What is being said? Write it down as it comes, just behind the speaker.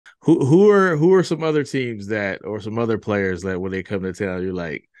Who are some other teams that or some other players that when they come to town, you're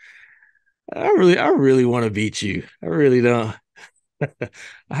like, I really want to beat you. I really don't.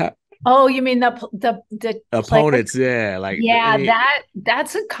 Oh, you mean the player? Opponents, yeah, like Yeah,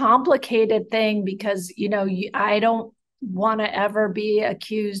 that's a complicated thing because I don't want to ever be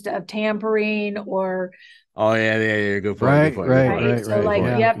accused of tampering or oh yeah, yeah, yeah. Good point. Good Right, point. Good right, point. right. right, So Good right. like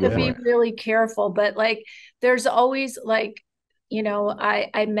point. you Yeah, have to Good yeah. be point. really careful, but like there's always like,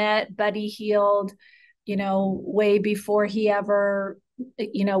 I met Buddy Hield, way before he ever,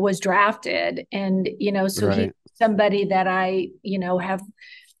 was drafted. And, so he's Right. somebody that I, have,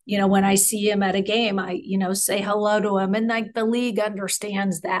 when I see him at a game, I, say hello to him. And like the league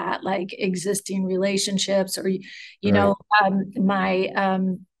understands that, like existing relationships or, Right. my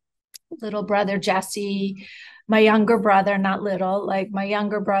little brother Jesse, my younger brother, not little, like my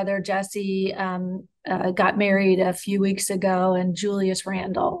younger brother Jesse, got married a few weeks ago, and Julius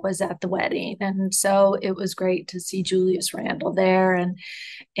Randle was at the wedding, and so it was great to see Julius Randle there. And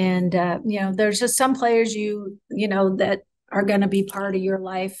there's just some players that are going to be part of your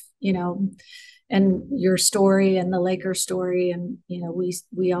life, and your story and the Lakers story, and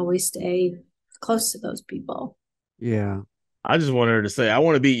we always stay close to those people. Yeah. I just want her to say, I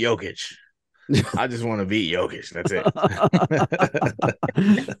want to beat Jokic. I just want to beat Jokic. That's it.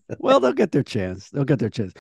 Well, they'll get their chance. They'll get their chance.